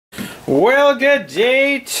Well, good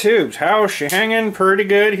day, Toot. How's she hanging? Pretty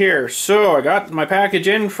good here. So, I got my package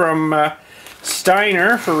in from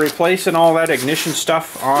Steiner for replacing all that ignition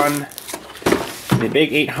stuff on the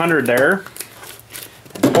big 800 there.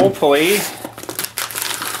 And hopefully,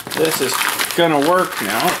 this is gonna work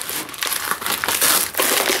now.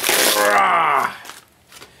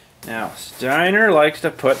 Now, Steiner likes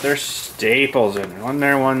to put their staples in. One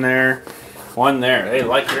there, one there, one there. They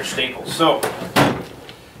like their staples. So,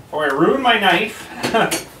 before I ruin my knife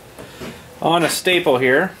on a staple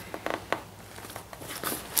here,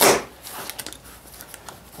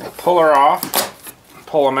 I'll pull her off,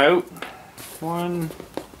 pull them out. 1,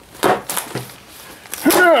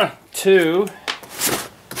 2,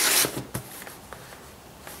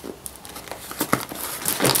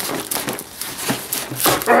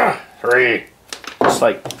 3. It's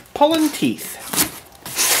like pulling teeth.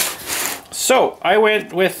 So, I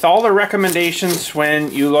went with all the recommendations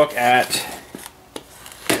when you look at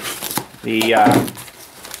the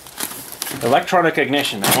electronic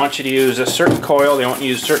ignition. They want you to use a certain coil, they want you to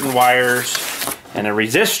use certain wires, and a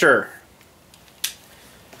resistor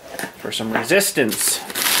for some resistance.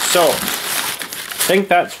 So, I think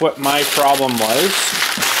that's what my problem was.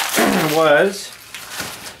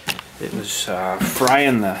 It was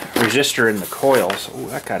frying the resistor in the coil, so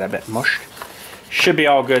that got a bit mushed. Should be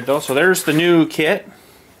all good though. So there's the new kit.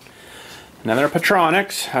 Another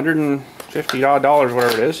Patronics, $150 odd, whatever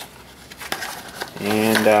it is.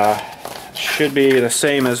 And should be the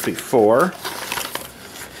same as before.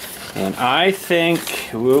 And I think,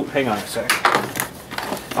 whoop, hang on a sec.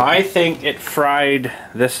 I think it fried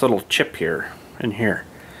this little chip here, in here.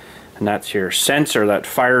 And that's your sensor that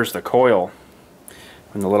fires the coil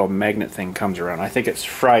when the little magnet thing comes around. I think it's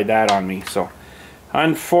fried that on me. So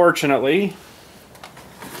unfortunately,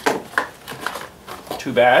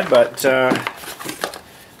 too bad, but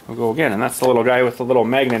we'll go again. And that's the little guy with the little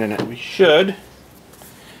magnet in it. We should,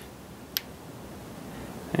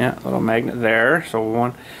 yeah, little magnet there. So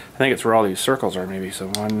one, I think it's where all these circles are maybe. So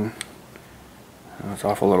 1, it's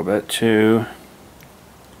off a little bit, 2,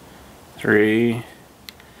 3,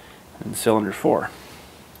 and cylinder 4.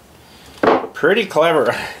 Pretty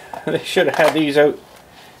clever. They should have had these out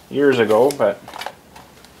years ago, but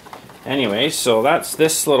anyway, so that's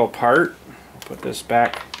this little part. Put this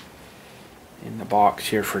back in the box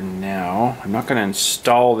here for now. I'm not going to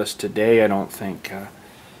install this today, I don't think.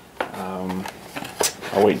 I'll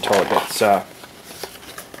wait until it gets a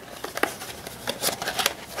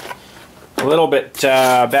little bit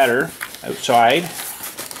better outside.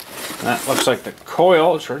 And that looks like the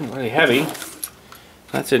coil. It's really heavy.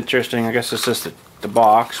 That's interesting. I guess it's just the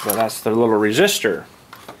box, but that's the little resistor.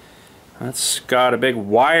 That's got a big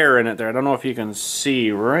wire in it there. I don't know if you can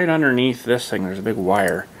see right underneath this thing. There's a big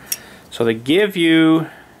wire. So they give you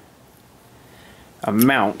a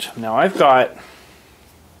mount. Now I got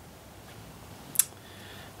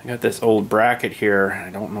this old bracket here.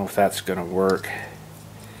 I don't know if that's going to work. I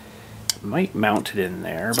might mount it in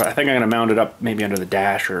there, but I think I'm going to mount it up maybe under the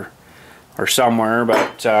dash or somewhere.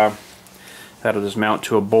 But that'll just mount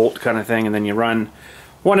to a bolt kind of thing, and then you run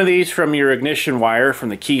one of these from your ignition wire from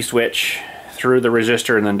the key switch through the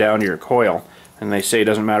resistor and then down to your coil. And they say it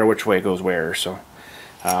doesn't matter which way it goes where. So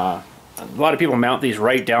a lot of people mount these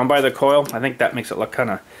right down by the coil. I think that makes it look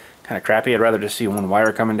kind of crappy. I'd rather just see one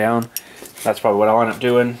wire coming down. That's probably what I'll end up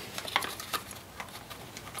doing.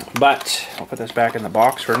 But I'll put this back in the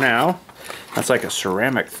box for now. That's like a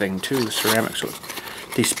ceramic thing too. Ceramic, so it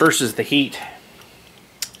disperses the heat.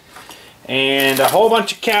 And a whole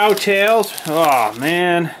bunch of cow tails. Oh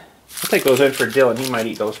man, I'll take those in for Dylan. He might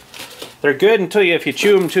eat those. They're good until if you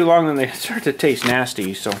chew them too long, then they start to taste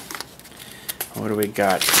nasty. So what do we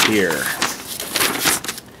got here?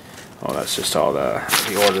 Oh, that's just all the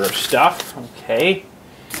order of stuff. Okay.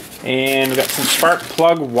 And we got some spark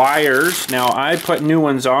plug wires. Now I put new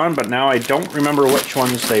ones on, but now I don't remember which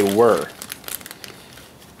ones they were.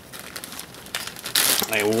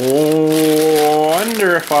 I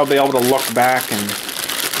wonder if I'll be able to look back and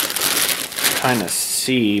kind of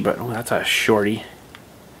see, but oh, that's a shorty.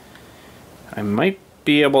 I might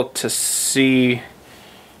be able to see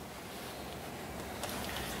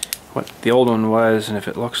what the old one was, and if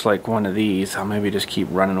it looks like one of these, I'll maybe just keep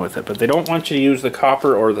running with it. But they don't want you to use the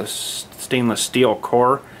copper or the stainless steel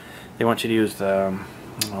core. They want you to use the,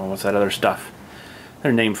 oh, what's that other stuff?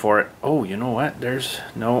 Their name for it. Oh, you know what?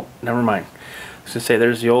 No, never mind. I was going to say,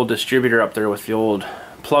 there's the old distributor up there with the old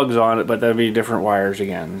plugs on it, but that'd be different wires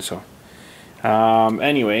again. So,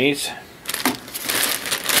 anyways,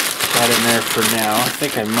 that in there for now. I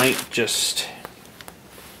think I might just,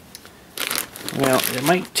 well, it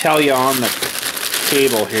might tell you on the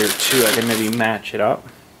cable here too. I can maybe match it up.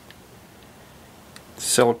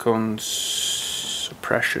 Silicone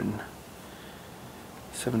suppression.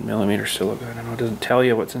 7mm silicone. I know it doesn't tell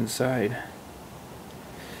you what's inside.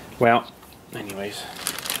 Well, anyways.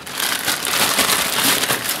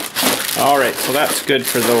 Alright, so that's good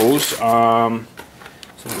for those. So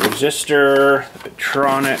the resistor, the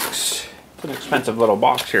Bitronics. It's an expensive little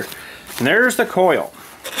box here. And there's the coil.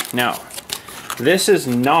 Now, this is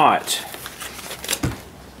not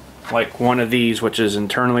like one of these which is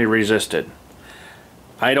internally resisted.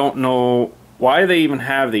 I don't know why they even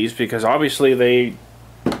have these, because obviously they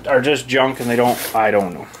are just junk and they don't, I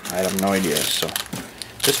don't know. I have no idea. So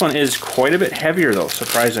this one is quite a bit heavier though,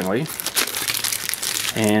 surprisingly.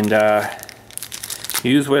 And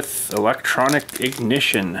used with electronic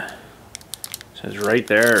ignition. It says right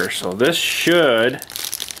there. So this should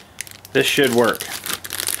work.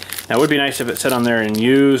 Now it would be nice if it said on there and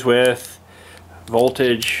use with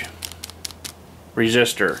voltage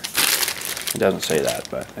resistor. It doesn't say that,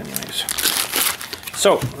 but anyways.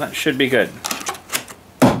 So that should be good.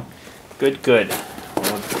 Good.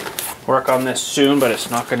 We'll work on this soon, but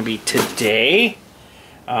it's not going to be today.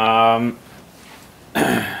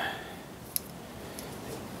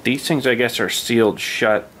 These things, I guess, are sealed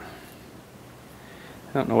shut.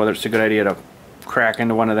 I don't know whether it's a good idea to crack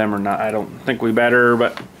into one of them or not. I don't think we better,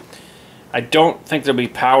 but I don't think there'll be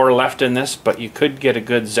power left in this, but you could get a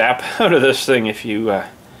good zap out of this thing if you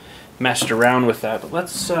messed around with that. But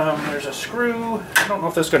let's, there's a screw. I don't know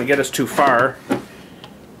if this is going to get us too far.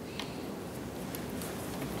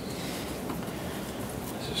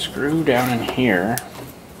 There's a screw down in here.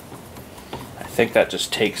 I think that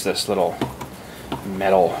just takes this little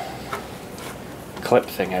metal clip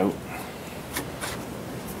thing out.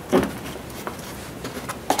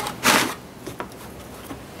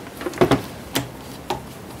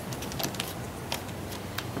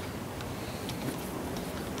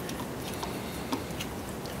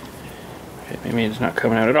 Okay, maybe it's not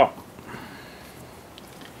coming out at all.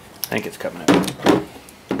 I think it's coming out.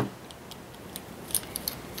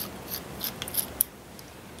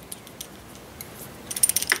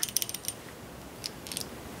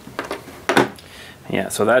 Yeah,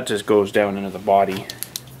 so that just goes down into the body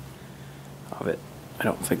of it. I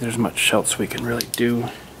don't think there's much else we can really do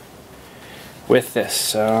with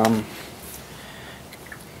this. Oh,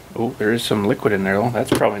 there is some liquid in there though. That's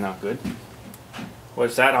probably not good.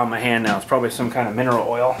 What's that on my hand now? It's probably some kind of mineral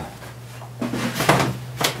oil.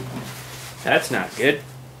 That's not good.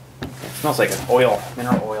 It smells like an oil,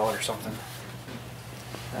 mineral oil or something.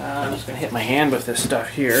 I'm just going to hit my hand with this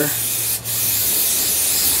stuff here.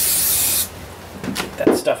 Get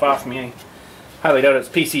that stuff off me. I highly doubt it's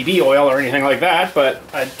PCB oil or anything like that, but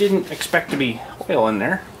I didn't expect to be oil in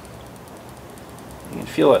there. You can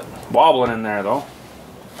feel it wobbling in there though.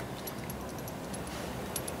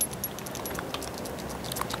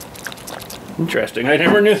 Interesting. I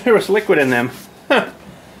never knew there was liquid in them. Huh.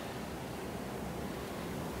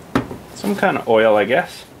 Some kind of oil, I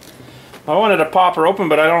guess. I wanted to pop her open,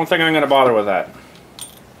 but I don't think I'm going to bother with that.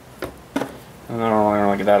 I don't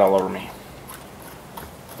want to get that all over me.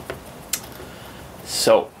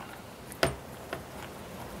 So, that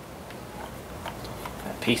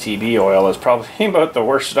PCB oil is probably about the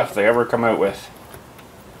worst stuff they ever come out with.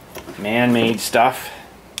 Man-made stuff.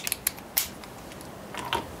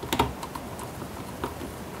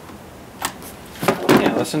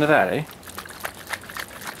 Yeah, listen to that, eh?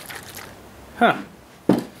 Huh.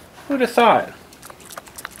 Who'd have thought?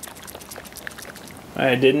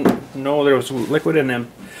 I didn't know there was liquid in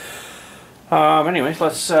them. Anyways,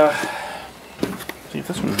 let's see if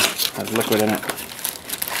this one has liquid in it.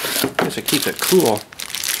 I guess it keeps it cool.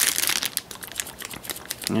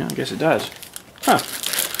 Yeah, I guess it does. Huh.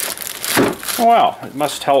 Oh well, it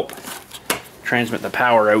must help transmit the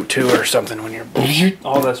power out too or something when you're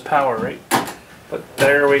all this power, right? But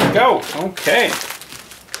there we go. Okay.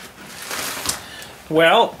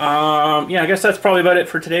 Well, yeah, I guess that's probably about it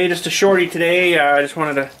for today. Just a shorty today. I just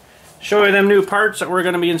wanted to show you them new parts that we're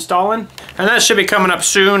going to be installing. And that should be coming up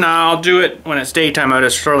soon. I'll do it when it's daytime out.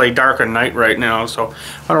 It's really dark at night right now, so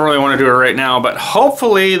I don't really want to do it right now. But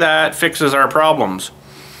hopefully that fixes our problems.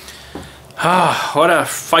 Ah, what a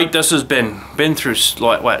fight this has been. Been through,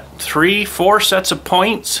 what, 4 sets of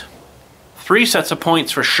points? 3 sets of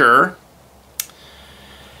points for sure.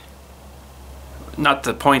 Not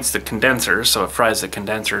the points, the condensers, so it fries the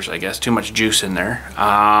condensers, I guess. Too much juice in there.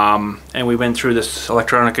 And we went through this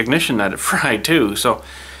electronic ignition that it fried too, so,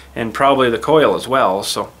 and probably the coil as well,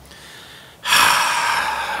 so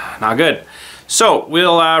not good. So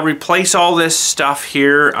we'll replace all this stuff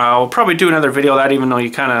here. I'll probably do another video of that, even though you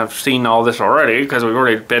kind of seen all this already, because we've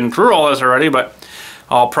already been through all this already. But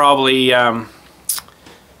I'll probably, well,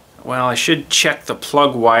 I should check the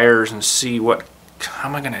plug wires and see what, how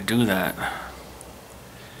am I going to do that?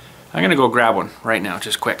 I'm going to go grab one right now,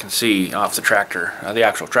 just quick, and see off the tractor, the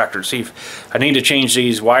actual tractor, to see if I need to change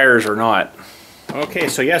these wires or not. Okay,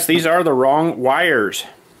 so yes, these are the wrong wires.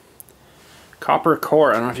 Copper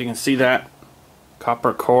core, I don't know if you can see that.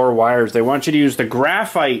 Copper core wires. They want you to use the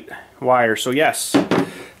graphite wire. So yes,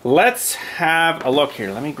 let's have a look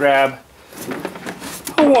here. Let me grab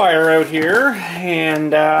a wire out here,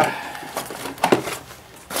 and we're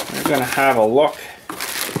going to have a look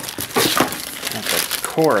at the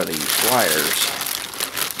core of these wires.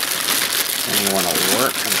 They want to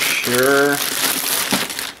work, I'm sure.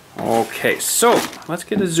 Okay, so let's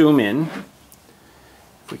get a zoom in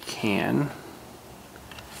if we can.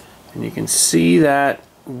 And you can see that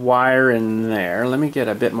wire in there. Let me get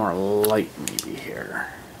a bit more light maybe here.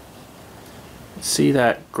 See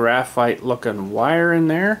that graphite looking wire in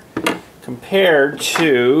there compared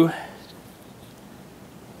to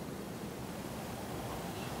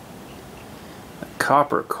the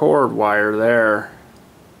copper cord wire there.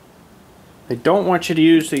 They don't want you to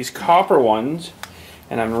use these copper ones,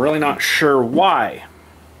 and I'm really not sure why.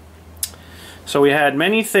 So we had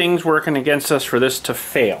many things working against us for this to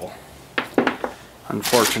fail.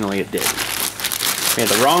 Unfortunately, it did. We had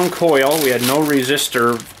the wrong coil, we had no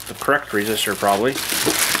resistor, the correct resistor probably.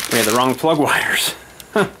 We had the wrong plug wires.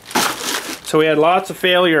 So we had lots of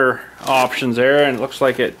failure options there, and it looks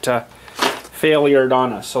like it failured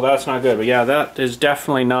on us, so that's not good. But yeah, that is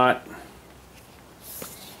definitely not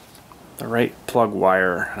the right plug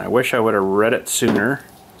wire. I wish I would have read it sooner,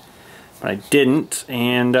 but I didn't,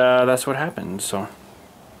 and that's what happened. So,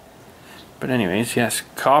 but anyways, yes,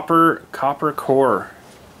 copper core,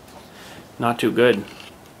 not too good.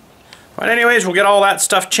 But anyways, we'll get all that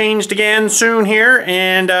stuff changed again soon here,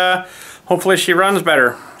 and hopefully she runs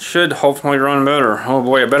better. Should hopefully run better. Oh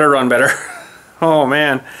boy, it better run better. Oh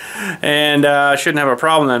man, and shouldn't have a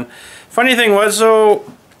problem then. Funny thing was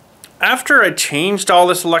though, after I changed all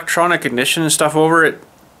this electronic ignition and stuff over, it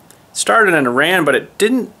started and ran, but it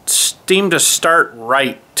didn't seem to start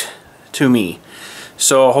right to me.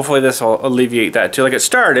 So hopefully this will alleviate that too. Like, it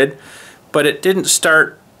started, but it didn't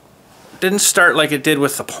start like it did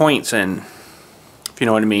with the points in, if you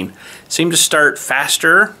know what I mean. It seemed to start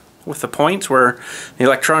faster with the points, where the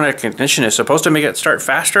electronic ignition is supposed to make it start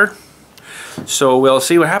faster. So we'll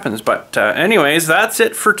see what happens. But anyways, that's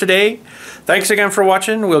it for today. Thanks again for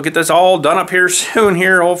watching. We'll get this all done up here soon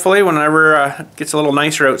here, hopefully, whenever it gets a little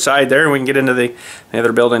nicer outside there. We can get into the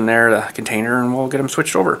other building there, the container, and we'll get them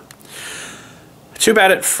switched over. Too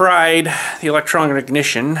bad it fried the electronic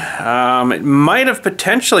ignition. It might have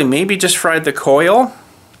potentially maybe just fried the coil.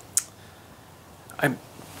 I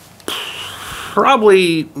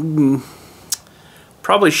probably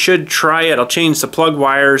should try it. I'll change the plug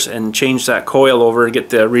wires and change that coil over and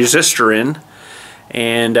get the resistor in,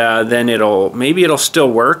 and then maybe it'll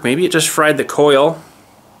still work. Maybe it just fried the coil.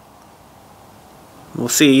 We'll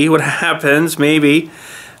see what happens. Maybe.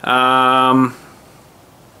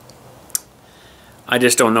 I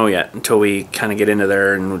just don't know yet until we kind of get into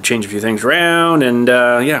there and we'll change a few things around, and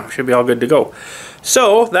yeah, should be all good to go.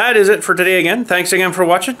 So that is it for today again. Thanks again for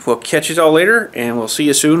watching. We'll catch you all later, and we'll see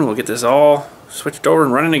you soon. We'll get this all switched over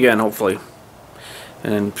and running again, hopefully.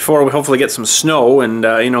 And before we hopefully get some snow, and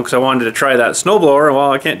you know, because I wanted to try that snowblower.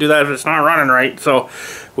 Well, I can't do that if it's not running right, so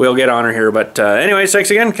we'll get on her here. But anyways, thanks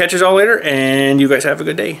again. Catch you all later, and you guys have a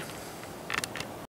good day.